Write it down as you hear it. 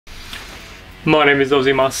My name is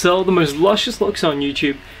Aussie Marcel, the most luscious locks on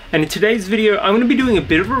YouTube, and in today's video I'm going to be doing a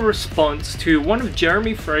bit of a response to one of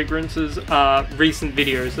Jeremy Fragrance's recent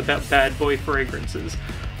videos about bad boy fragrances.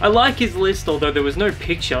 I like his list, although there was no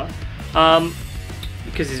picture,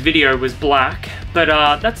 because his video was black, but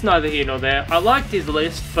that's neither here nor there. I liked his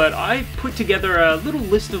list, but I put together a little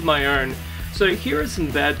list of my own, so here are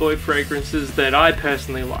some bad boy fragrances that I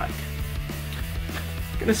personally like.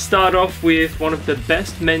 I'm going to start off with one of the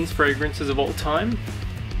best men's fragrances of all time,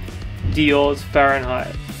 Dior's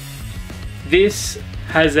Fahrenheit. This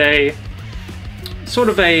has a sort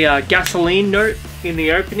of a gasoline note in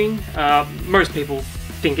the opening. Most people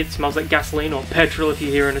think it smells like gasoline or petrol if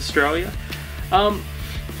you're here in Australia.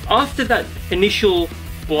 After that initial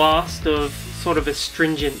blast of sort of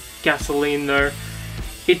astringent gasoline though,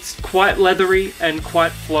 it's quite leathery and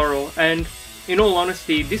quite floral, and in all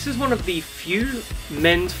honesty, this is one of the few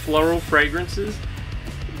men's floral fragrances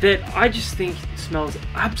that I just think smells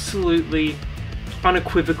absolutely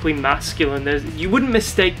unequivocally masculine. You wouldn't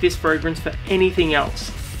mistake this fragrance for anything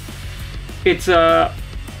else. It's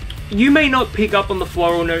you may not pick up on the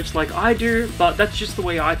floral notes like I do, but that's just the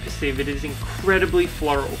way I perceive it. It is incredibly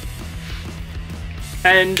floral.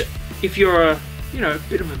 And if you're a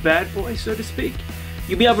bit of a bad boy, so to speak,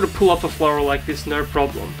 you'll be able to pull off a floral like this no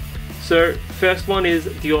problem. So, first one is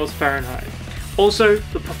Dior's Fahrenheit. Also,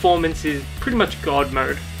 the performance is pretty much God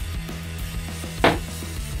mode.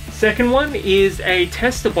 Second one is a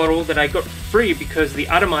tester bottle that I got free because the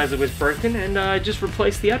atomizer was broken, and I just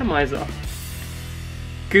replaced the atomizer.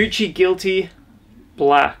 Gucci Guilty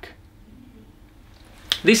Black.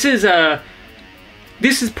 This is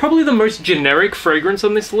probably the most generic fragrance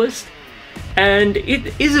on this list, and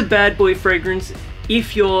it is a bad boy fragrance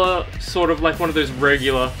if you're sort of like one of those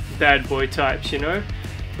regular bad boy types, you know?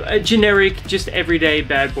 A generic, just everyday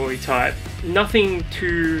bad boy type. Nothing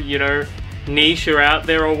too, niche or out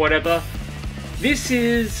there or whatever. This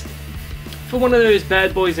is for one of those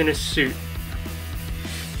bad boys in a suit.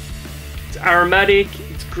 It's aromatic,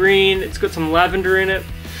 it's green, it's got some lavender in it.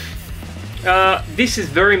 This is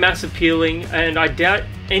very mass appealing, and I doubt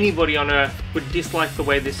anybody on earth would dislike the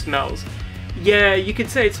way this smells. Yeah, you could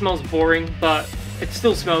say it smells boring, but it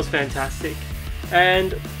still smells fantastic.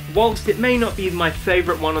 And whilst it may not be my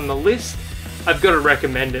favourite one on the list, I've got to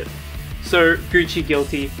recommend it. So, Gucci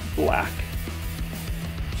Guilty Black.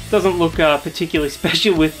 Doesn't look particularly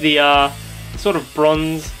special with the sort of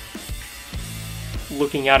bronze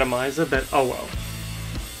looking atomizer, but oh well.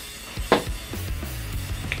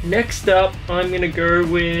 Next up, I'm going to go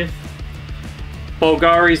with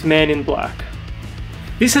Bulgari's Man in Black.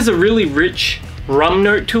 This has a really rich rum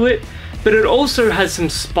note to it, but it also has some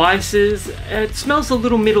spices. It smells a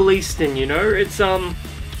little Middle Eastern, it's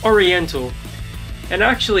Oriental. And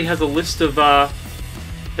actually has a list of the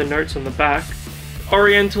notes on the back.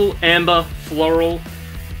 Oriental, amber, floral,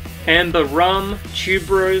 amber rum,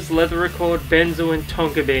 tuberose, leather accord, benzoin, and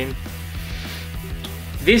tonka bean.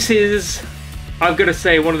 This is, I've got to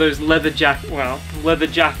say, one of those leather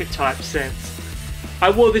jacket type scents. I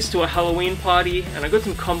wore this to a Halloween party and I got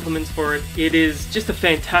some compliments for it. It is just a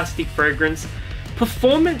fantastic fragrance.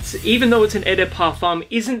 Performance, even though it's an eau de parfum,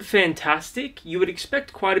 isn't fantastic. You would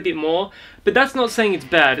expect quite a bit more, but that's not saying it's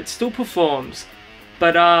bad. It still performs.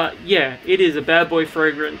 But yeah, it is a bad boy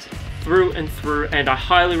fragrance through and through, and I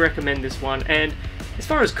highly recommend this one. And as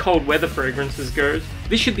far as cold weather fragrances goes,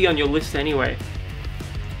 this should be on your list anyway.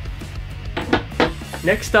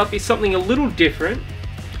 Next up is something a little different.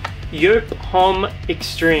 Yop Homme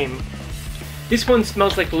Extreme. This one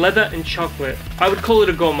smells like leather and chocolate. I would call it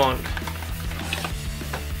a gourmand.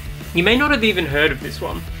 You may not have even heard of this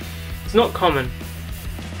one. It's not common.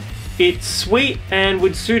 It's sweet and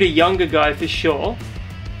would suit a younger guy for sure.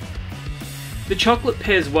 The chocolate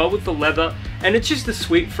pairs well with the leather, and it's just a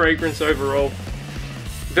sweet fragrance overall.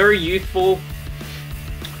 Very youthful.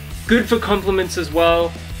 Good for compliments as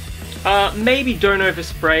well. Maybe don't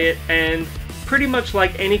overspray it, and pretty much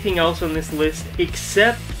like anything else on this list,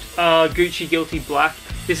 except Gucci Guilty Black,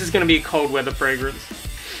 this is going to be a cold weather fragrance.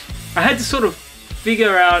 I had to sort of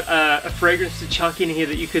figure out a fragrance to chuck in here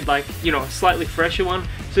that you could a slightly fresher one,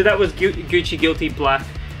 so that was Gucci Guilty Black.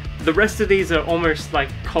 The rest of these are almost like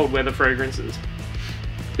cold weather fragrances.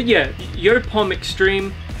 But yeah, Yop Homme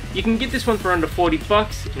Extreme, you can get this one for under 40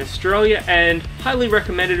 bucks in Australia, and highly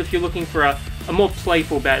recommend it if you're looking for a more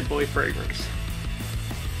playful bad boy fragrance.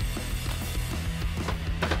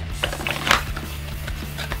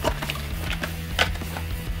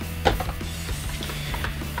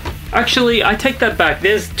 Actually, I take that back.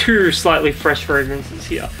 There's two slightly fresh fragrances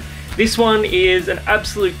here. This one is an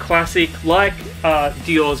absolute classic, like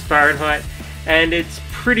Dior's Fahrenheit, and it's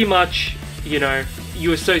pretty much you know,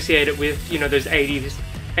 you associate it with, you know, those 80s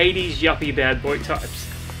yuppie bad boy types.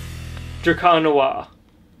 Drakkar Noir,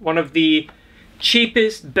 one of the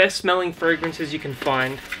cheapest, best smelling fragrances you can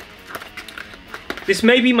find. This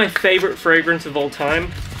may be my favorite fragrance of all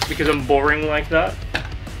time because I'm boring like that.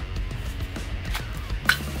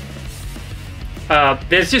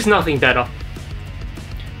 There's just nothing better.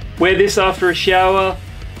 Wear this after a shower,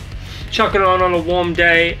 chuck it on a warm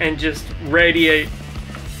day, and just radiate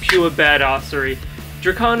pure badassery.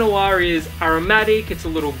 Drakkar Noir is aromatic, it's a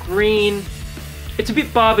little green, it's a bit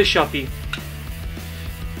barbershoppy.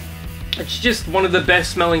 It's just one of the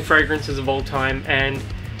best smelling fragrances of all time, and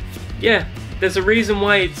yeah, there's a reason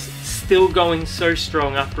why it's still going so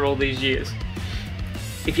strong after all these years.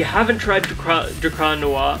 If you haven't tried Drakkar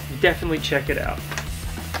Noir, definitely check it out.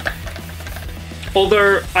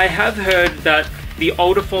 Although I have heard that the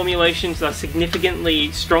older formulations are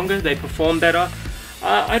significantly stronger, they perform better.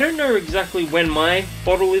 I don't know exactly when my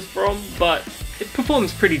bottle is from, but it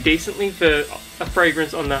performs pretty decently for a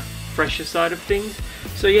fragrance on the fresher side of things.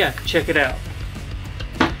 So yeah, check it out.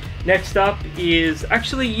 Next up is,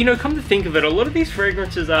 actually, you know, come to think of it, a lot of these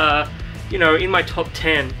fragrances are, you know, in my top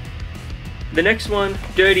 10. The next one,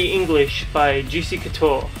 Dirty English by Juicy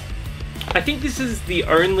Couture. I think this is the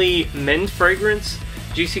only men's fragrance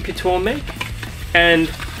Juicy Couture make,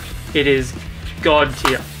 and it is god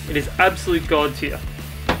tier. It is absolute god tier.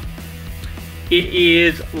 It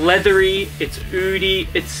is leathery, it's oody,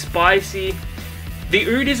 it's spicy. The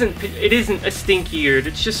oud isn't a stinky oud,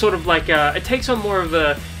 it's just sort of like it takes on more of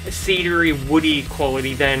a cedary, woody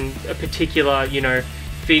quality than a particular, you know,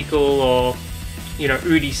 fecal or, you know,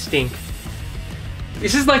 oudy stink.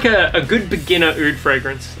 This is like a good beginner oud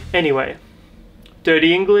fragrance. Anyway,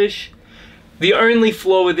 Dirty English. The only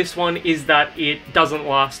flaw with this one is that it doesn't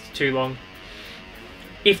last too long.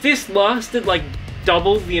 If this lasted like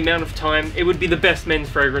double the amount of time, it would be the best men's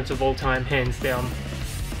fragrance of all time, hands down.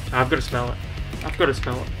 I've got to smell it. I've got to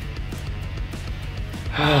smell it.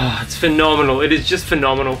 It's phenomenal. It is just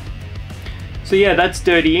phenomenal. So yeah, that's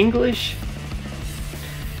Dirty English.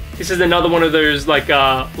 This is another one of those like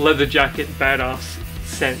leather jacket badass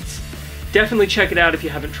scents. Definitely check it out if you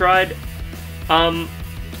haven't tried.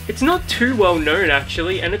 It's not too well known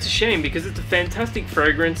actually, and it's a shame because it's a fantastic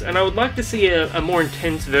fragrance and I would like to see a more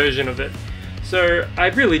intense version of it. So I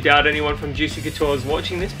really doubt anyone from Juicy Couture is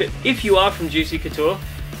watching this, but if you are from Juicy Couture,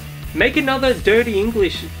 make another Dirty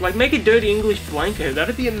English, like make a Dirty English Blanco,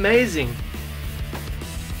 that'd be amazing.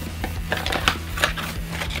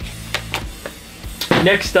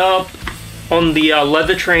 Next up, on the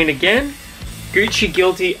leather train again, Gucci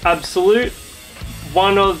Guilty Absolute,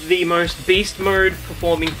 one of the most beast mode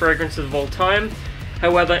performing fragrances of all time.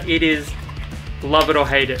 However, it is love it or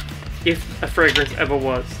hate it, if a fragrance ever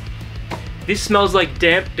was. This smells like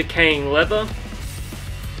damp, decaying leather.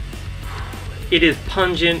 It is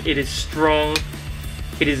pungent, it is strong,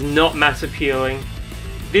 it is not mass appealing.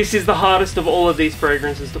 This is the hardest of all of these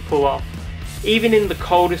fragrances to pull off. Even in the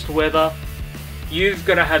coldest weather, you've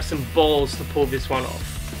got to have some balls to pull this one off.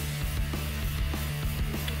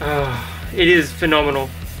 It is phenomenal,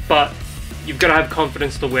 but you've got to have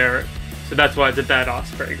confidence to wear it. So that's why it's a badass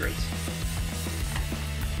fragrance.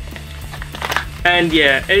 And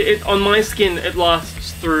yeah, on my skin, it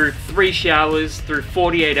lasts through 3 showers, through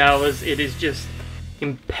 48 hours. It is just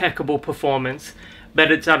impeccable performance,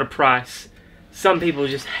 but it's at a price. Some people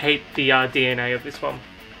just hate the DNA of this one.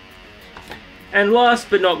 And last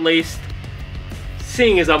but not least,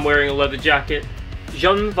 seeing as I'm wearing a leather jacket,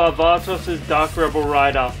 Jean Varvatos' Dark Rebel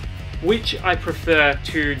Rider, which I prefer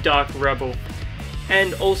to Dark Rebel.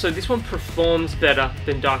 And also, this one performs better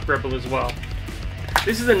than Dark Rebel as well.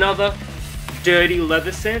 This is another dirty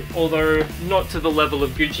leather scent, although not to the level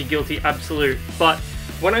of Gucci Guilty Absolute. But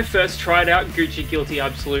when I first tried out Gucci Guilty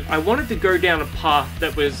Absolute, I wanted to go down a path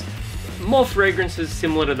that was more fragrances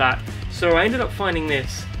similar to that. So I ended up finding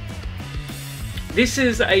this. This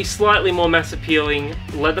is a slightly more mass appealing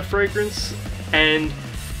leather fragrance, and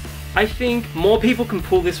I think more people can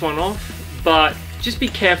pull this one off, but just be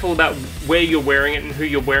careful about where you're wearing it and who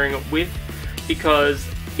you're wearing it with, because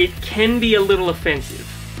it can be a little offensive.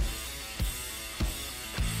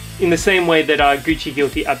 In the same way that Gucci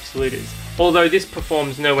Guilty Absolute is. Although this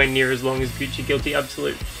performs nowhere near as long as Gucci Guilty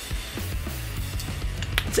Absolute.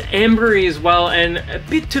 It's ambery as well, and a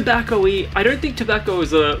bit tobacco-y. I don't think tobacco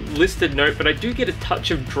is a listed note, but I do get a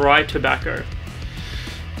touch of dry tobacco.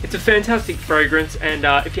 It's a fantastic fragrance, and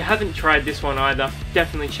if you haven't tried this one either,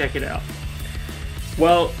 definitely check it out.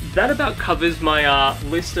 Well, that about covers my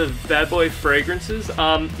list of bad boy fragrances.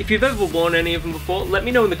 If you've ever worn any of them before, let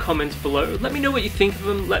me know in the comments below. Let me know what you think of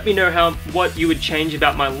them. Let me know what you would change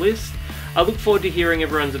about my list. I look forward to hearing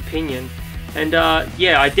everyone's opinion. And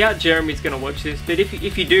yeah, I doubt Jeremy's going to watch this, but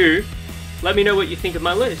if you do, let me know what you think of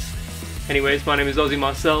my list. Anyways, my name is Aussie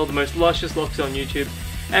Marcel, the most luscious locks on YouTube,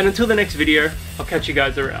 and until the next video, I'll catch you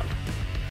guys around.